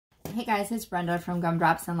Hey guys, it's Brenda from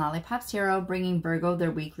Gumdrops and Lollipops Tarot, bringing Virgo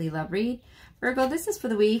their weekly love read. Virgo, this is for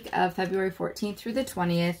the week of February 14th through the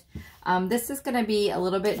 20th. This is going to be a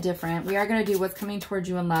little bit different. We are going to do what's coming towards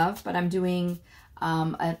you in love, but I'm doing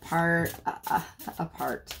a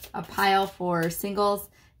pile for singles,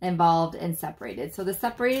 involved, and separated. So the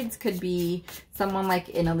separateds could be someone like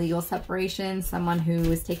in a legal separation, someone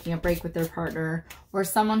who is taking a break with their partner, or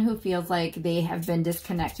someone who feels like they have been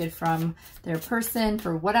disconnected from their person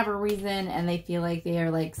for whatever reason, and they feel like they are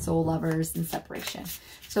like soul lovers in separation.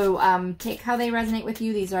 So take how they resonate with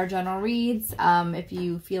you. These are general reads. If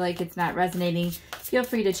you feel like it's not resonating, feel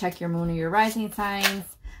free to check your moon or your rising signs.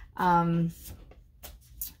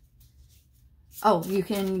 Oh, you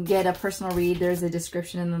can get a personal read. There's a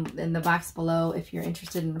description in the box below if you're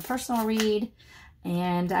interested in a personal read.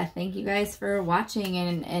 And I thank you guys for watching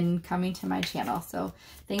and coming to my channel. So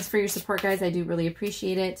thanks for your support, guys. I do really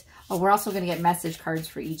appreciate it. Oh, we're also going to get message cards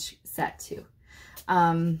for each set too.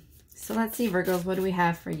 So let's see, Virgos, what do we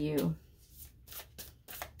have for you?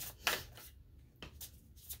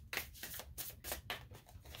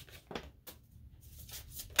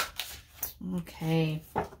 Okay.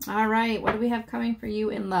 All right. What do we have coming for you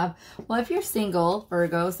in love? Well, if you're single,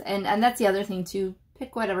 Virgos, and that's the other thing too,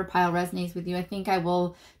 pick whatever pile resonates with you. I think I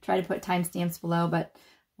will try to put timestamps below, but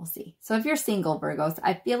we'll see. So if you're single, Virgos,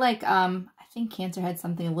 I feel like, I think Cancer had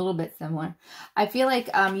something a little bit similar. I feel like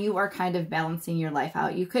you are kind of balancing your life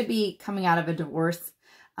out. You could be coming out of a divorce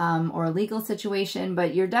or a legal situation,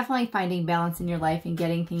 but you're definitely finding balance in your life and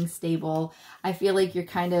getting things stable. I feel like you're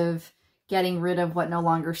kind of getting rid of what no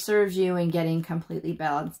longer serves you and getting completely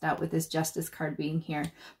balanced out with this Justice card being here.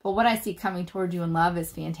 But what I see coming toward you in love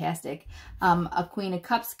is fantastic. A Queen of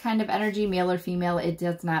Cups kind of energy, male or female, it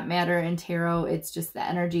does not matter in tarot. It's just the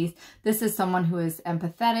energies. This is someone who is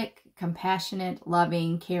empathetic, compassionate,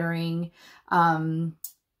 loving, caring,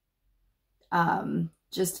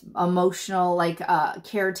 just emotional, like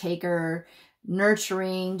caretaker,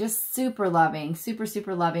 nurturing, just super loving,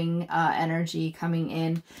 super loving energy coming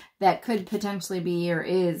in that could potentially be or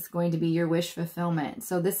is going to be your wish fulfillment.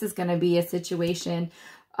 So this is going to be a situation,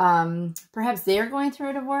 perhaps they're going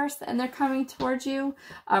through a divorce and they're coming towards you,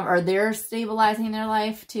 or they're stabilizing their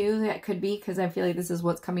life too. That could be, because I feel like this is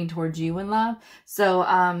what's coming towards you in love.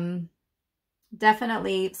 So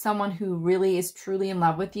definitely someone who really is truly in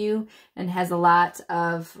love with you and has a lot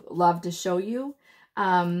of love to show you.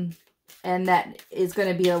 And that is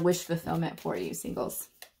going to be a wish fulfillment for you, singles.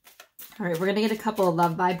 All right, we're going to get a couple of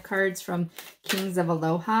love vibe cards from King of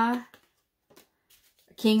Aloha,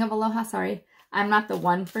 sorry. I'm not the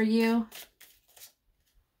one for you.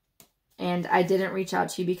 And I didn't reach out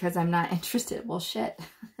to you because I'm not interested. Well, shit.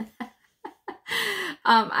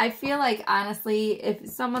 I feel like, honestly, if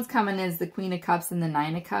someone's coming as the Queen of Cups and the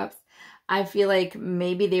Nine of Cups, I feel like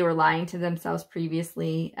maybe they were lying to themselves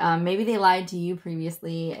previously. Maybe they lied to you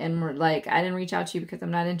previously and were like, I didn't reach out to you because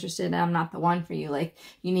I'm not interested and I'm not the one for you. Like,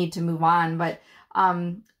 you need to move on. But,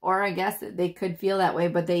 or I guess they could feel that way,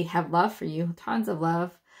 but they have love for you. Tons of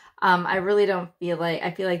love. I really don't feel like,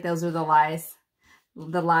 I feel like those are the lies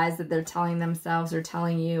that they're telling themselves or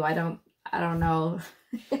telling you. I don't know.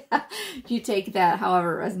 You take that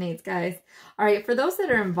however it resonates, guys. All right. For those that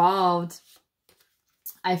are involved,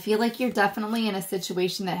 I feel like you're definitely in a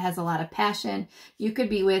situation that has a lot of passion. You could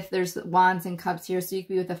be with, there's Wands and Cups here, so you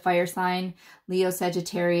could be with a fire sign, Leo,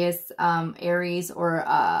 Sagittarius, Aries, or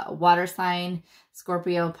water sign,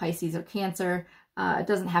 Scorpio, Pisces, or Cancer. It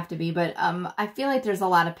doesn't have to be, but I feel like there's a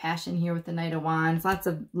lot of passion here with the Knight of Wands. Lots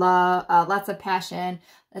of love, lots of passion,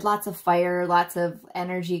 lots of fire, lots of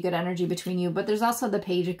energy, good energy between you. But there's also the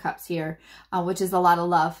Page of Cups here, which is a lot of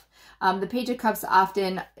love. The Page of Cups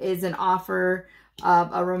often is an offer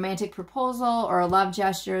of a romantic proposal or a love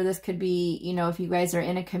gesture. This could be, you know, if you guys are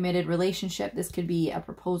in a committed relationship, this could be a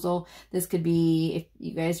proposal. This could be, if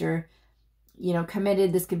you guys are, you know,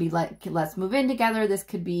 committed, this could be like, let's move in together. This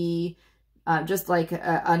could be just like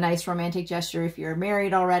a nice romantic gesture if you're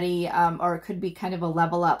married already, or it could be kind of a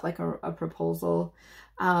level up, like a proposal.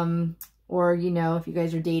 Or, you know, if you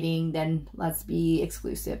guys are dating, then let's be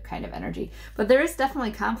exclusive kind of energy. But there is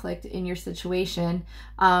definitely conflict in your situation.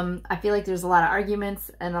 I feel like there's a lot of arguments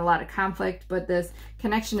and a lot of conflict, but this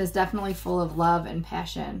connection is definitely full of love and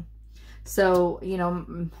passion. So, you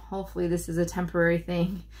know, hopefully this is a temporary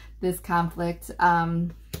thing, this conflict.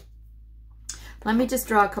 Let me just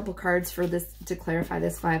draw a couple cards for this to clarify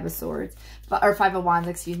this Five of Swords, or Five of Wands,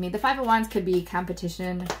 excuse me. The Five of Wands could be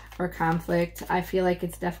competition or conflict. I feel like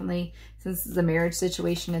it's definitely, since this is a marriage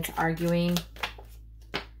situation, it's arguing.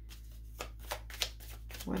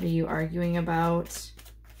 What are you arguing about?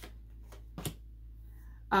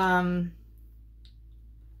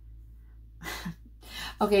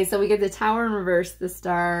 Okay, so we get the Tower in reverse, the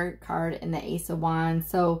Star card, and the Ace of Wands.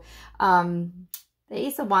 So the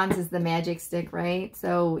Ace of Wands is the magic stick, right?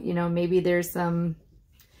 So, you know, maybe there's some,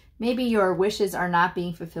 maybe your wishes are not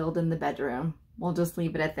being fulfilled in the bedroom. We'll just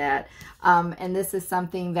leave it at that. And this is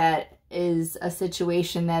something that is a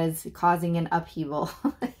situation that is causing an upheaval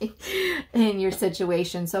in your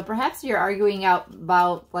situation. So perhaps you're arguing out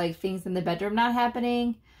about like things in the bedroom not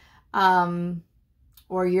happening,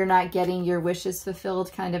 or you're not getting your wishes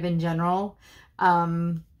fulfilled kind of in general.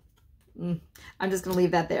 I'm just going to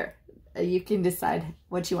leave that there. You can decide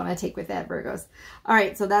what you want to take with that, Virgos. All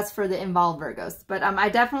right, so that's for the involved Virgos. But I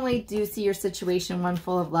definitely do see your situation one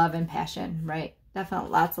full of love and passion, right? Definitely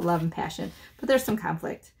lots of love and passion. But there's some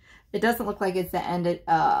conflict. It doesn't look like it's the end,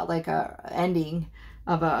 like a ending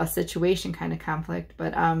of a situation kind of conflict,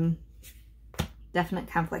 but definite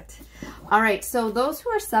conflict. All right, so those who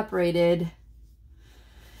are separated,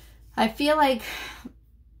 I feel like,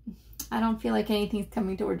 I don't feel like anything's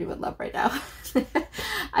coming toward you with love right now.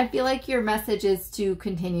 I feel like your message is to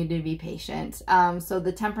continue to be patient. So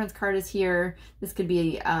the Temperance card is here. This could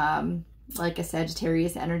be like a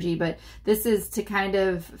Sagittarius energy, but this is to kind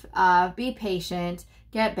of be patient,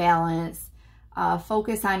 get balance,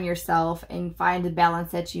 focus on yourself, and find the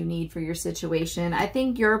balance that you need for your situation. I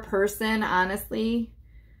think your person, honestly,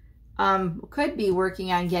 could be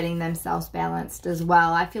working on getting themselves balanced as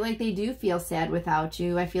well. I feel like they do feel sad without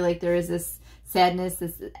you. I feel like there is this sadness,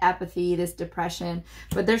 this apathy, this depression,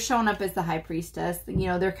 but they're showing up as the High Priestess. You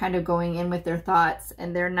know, they're kind of going in with their thoughts,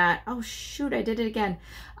 and they're not, oh shoot, I did it again.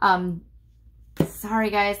 Sorry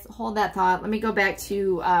guys, hold that thought. Let me go back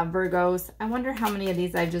to Virgos. I wonder how many of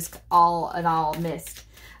these I've just all in all missed.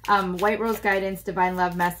 White Rose guidance, divine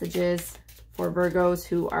love messages for Virgos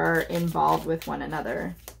who are involved with one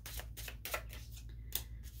another.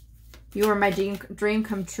 You are my dream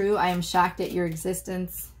come true. I am shocked at your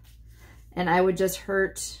existence, and I would just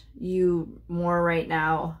hurt you more right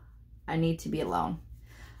now. I need to be alone.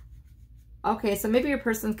 Okay, so maybe your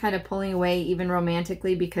person's kind of pulling away even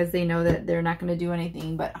romantically because they know that they're not going to do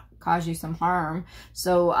anything but cause you some harm.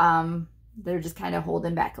 So they're just kind of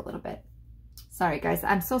holding back a little bit. Sorry, guys.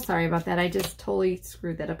 I'm so sorry about that. I just totally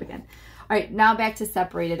screwed that up again. All right, now back to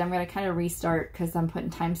separated. I'm going to kind of restart because I'm putting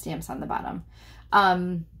timestamps on the bottom.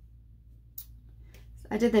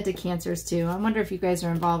 I did that to Cancers too. I wonder if you guys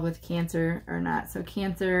are involved with Cancer or not. So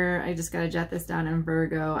Cancer, I just got to jot this down in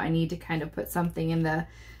Virgo. I need to kind of put something in the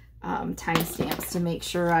timestamps to make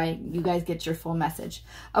sure you guys get your full message.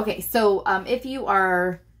 Okay, so if you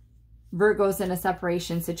are Virgos in a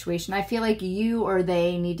separation situation, I feel like you or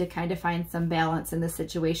they need to kind of find some balance in the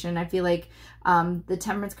situation. I feel like the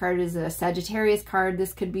Temperance card is a Sagittarius card.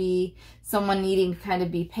 This could be someone needing to kind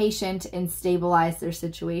of be patient and stabilize their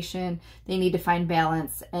situation. They need to find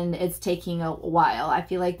balance, and it's taking a while. I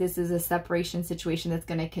feel like this is a separation situation that's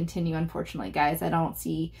going to continue, unfortunately, guys. I don't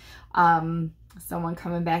see someone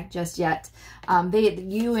coming back just yet.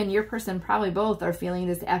 You and your person probably both are feeling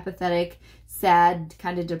this apathetic, sad,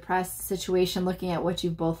 kind of depressed situation, looking at what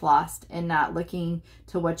you've both lost and not looking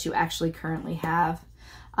to what you actually currently have.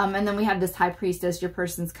 And then we have this High Priestess. Your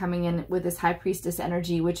person's coming in with this High Priestess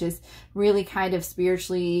energy, which is really kind of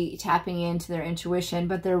spiritually tapping into their intuition,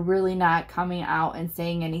 but they're really not coming out and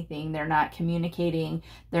saying anything. They're not communicating.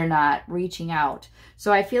 They're not reaching out.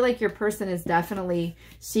 So I feel like your person is definitely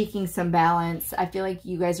seeking some balance. I feel like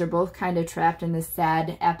you guys are both kind of trapped in this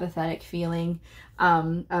sad, apathetic feeling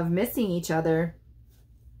of missing each other.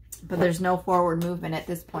 But there's no forward movement at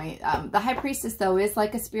this point. The High Priestess, though, is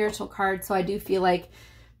like a spiritual card. So I do feel like,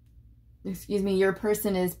 excuse me, your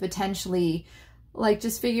person is potentially like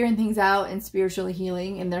just figuring things out and spiritually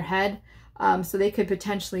healing in their head. So they could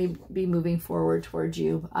potentially be moving forward towards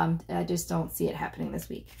you. I just don't see it happening this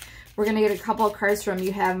week. We're going to get a couple of cards from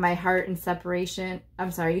You Have My Heart and Separation.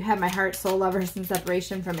 I'm sorry, You Have My Heart, Soul Lovers and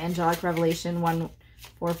Separation from Angelic Revelation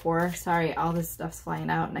 144. Sorry, all this stuff's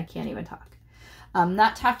flying out and I can't even talk.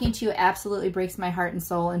 Not talking to you absolutely breaks my heart and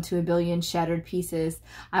soul into a billion shattered pieces.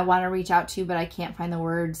 I want to reach out to you, but I can't find the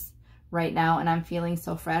words right now, and I'm feeling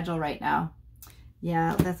so fragile right now.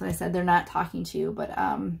 Yeah, that's what I said. They're not talking to you, but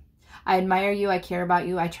I admire you, I care about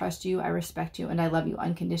you, I trust you, I respect you, and I love you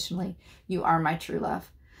unconditionally. You are my true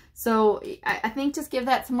love. So I think just give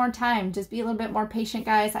that some more time. Just be a little bit more patient,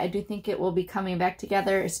 guys. I do think it will be coming back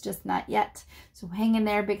together. It's just not yet. So hang in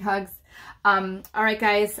there. Big hugs. All right,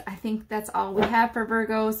 guys. I think that's all we have for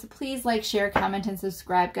Virgos. Please like, share, comment, and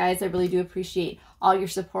subscribe, guys. I really do appreciate all your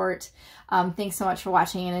support. Thanks so much for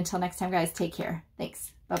watching. And until next time, guys, take care.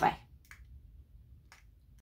 Thanks. Bye-bye.